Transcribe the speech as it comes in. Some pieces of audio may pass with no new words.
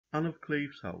Anne of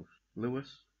Cleves House,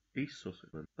 Lewes, East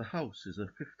Sussex. The house is a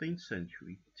 15th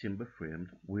century timber-framed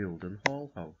Wealden Hall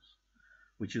house,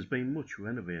 which has been much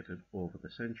renovated over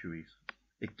the centuries.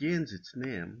 It gains its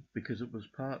name because it was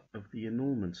part of the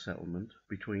annulment settlement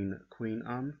between Queen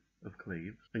Anne of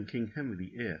Cleves and King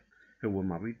Henry VIII, who were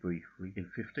married briefly in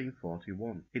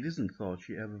 1541. It isn't thought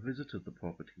she ever visited the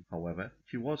property. However,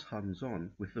 she was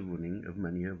hands-on with the running of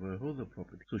many of her other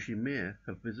properties, so she may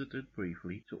have visited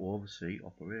briefly to oversee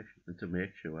operations and to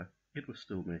make sure it was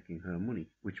still making her money,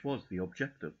 which was the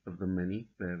objective of the many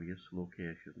various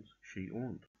locations she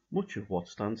owned. Much of what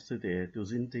stands today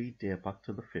does indeed date back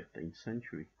to the 15th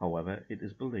century. However, it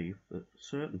is believed that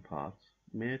certain parts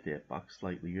may date back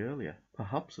slightly earlier,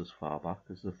 perhaps as far back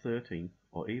as the 13th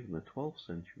or even the 12th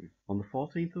century. On the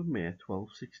 14th of May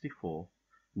 1264,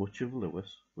 much of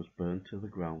Lewes was burnt to the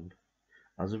ground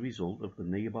as a result of the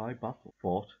nearby battle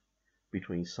fought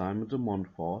between Simon de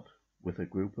Montfort with a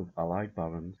group of allied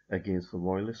barons against the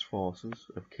royalist forces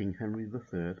of King Henry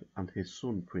III and his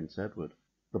son Prince Edward.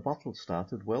 The battle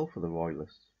started well for the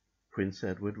royalists. Prince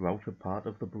Edward routed part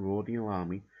of the baronial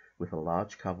army with a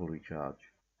large cavalry charge.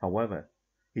 However,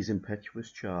 his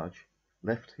impetuous charge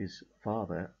left his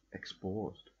father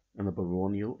exposed, and the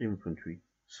baronial infantry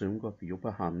soon got the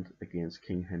upper hand against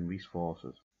King Henry's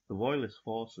forces. The royalist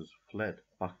forces fled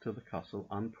back to the castle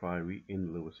and priory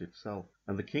in Lewes itself,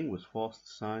 and the king was forced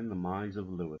to sign the Mise of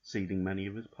Lewes, ceding many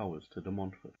of his powers to de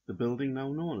Montfort. The building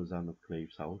now known as Anne of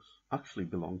Cleves House actually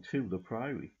belonged to the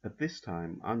priory. At this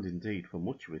time, and indeed for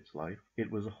much of its life,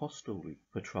 it was a hostelry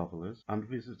for travellers and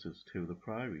visitors to the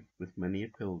priory, with many a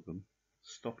pilgrim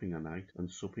stopping a night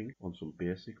and supping on some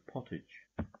basic pottage.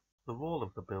 The role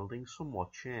of the building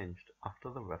somewhat changed after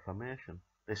the Reformation.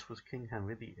 This was King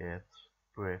Henry VIII's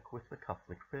break with the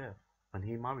Catholic faith, and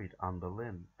he married Anne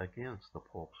Boleyn against the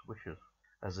Pope's wishes.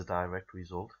 As a direct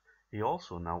result, he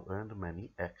also now earned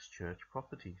many ex-church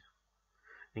properties,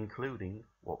 including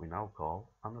what we now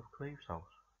call Anne of Cleves House.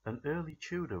 An early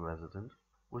Tudor resident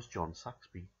was John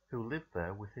Saxby, who lived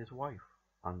there with his wife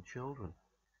and children,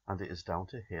 and it is down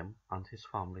to him and his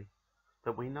family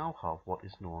that we now have what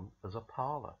is known as a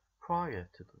parlour. Prior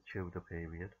to the Tudor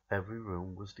period, every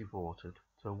room was devoted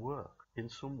to work in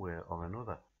some way or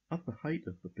another. At the height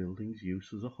of the building's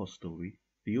use as a hostelry,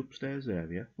 the upstairs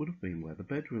area would have been where the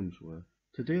bedrooms were.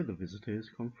 Today the visitor is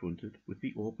confronted with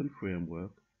the open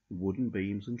framework, wooden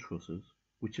beams and trusses,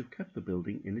 which have kept the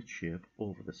building in its shape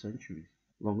over the centuries.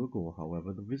 Long ago,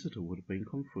 however, the visitor would have been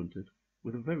confronted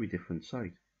with a very different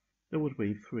sight. There would have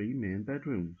been 3 main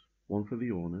bedrooms, one for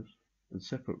the owners, and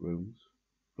separate rooms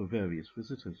for various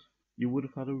visitors. You would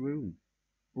have had a room,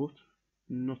 but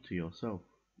not to yourself.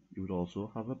 You would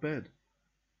also have a bed,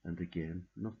 and again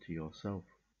not to yourself.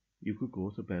 You could go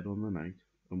to bed on the night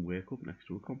and wake up next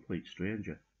to a complete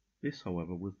stranger. This,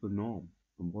 however, was the norm,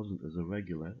 and wasn't as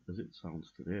irregular as it sounds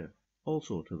today.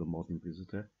 Also, to the modern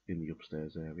visitor in the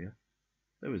upstairs area,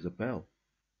 there is a bell.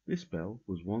 This bell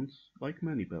was once, like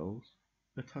many bells,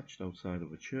 attached outside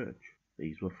of a church.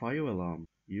 These were fire alarms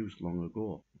used long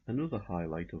ago. Another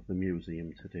highlight of the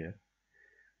museum today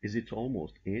is its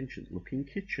almost ancient-looking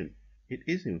kitchen. It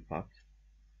is, in fact,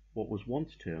 what was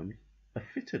once termed a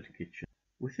fitted kitchen.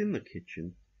 Within the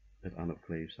kitchen at Anne of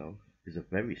Cleves House is a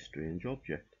very strange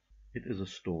object. It is a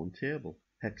stone table,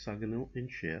 hexagonal in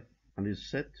shape, and is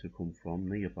said to come from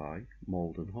nearby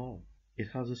Malden Hall. It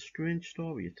has a strange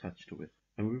story attached to it,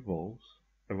 and revolves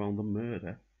around the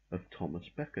murder of Thomas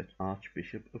Becket,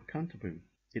 Archbishop of Canterbury.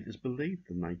 It is believed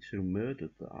the knights who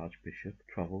murdered the Archbishop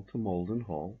travelled to Malden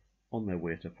Hall on their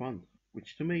way to France,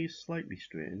 which to me is slightly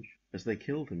strange, as they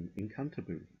killed him in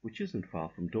Canterbury, which isn't far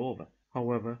from Dover.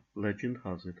 However, legend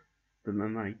has it that the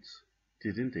knights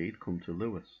did indeed come to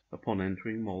Lewes. Upon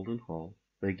entering Malden Hall,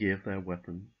 they gave their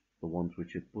weapons, the ones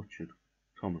which had butchered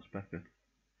Thomas Becket,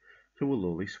 to a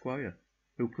lowly squire,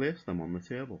 who placed them on the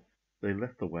table. They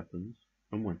left the weapons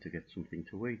and went to get something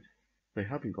to eat. They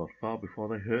hadn't got far before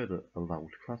they heard a loud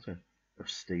clatter of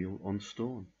steel on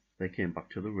stone. They came back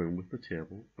to the room with the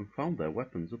table and found their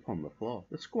weapons upon the floor.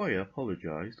 The squire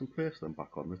apologised and placed them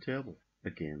back on the table.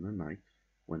 Again the knights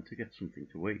went to get something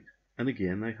to eat, and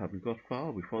again they hadn't got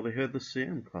far before they heard the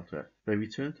same clatter. They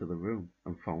returned to the room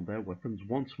and found their weapons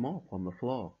once more upon the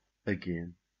floor.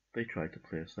 Again they tried to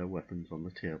place their weapons on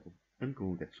the table and go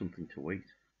and get something to eat,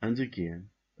 and again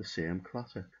the same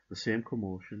clatter, the same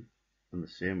commotion, and the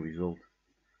same result.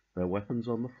 Their weapons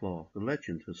on the floor. The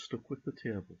legend has stuck with the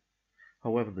table.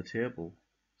 However, the table,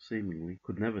 seemingly,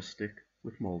 could never stick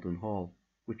with Malden Hall,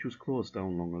 which was closed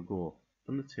down long ago,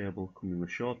 and the table coming a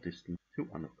short distance to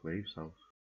Anne of Cleves House.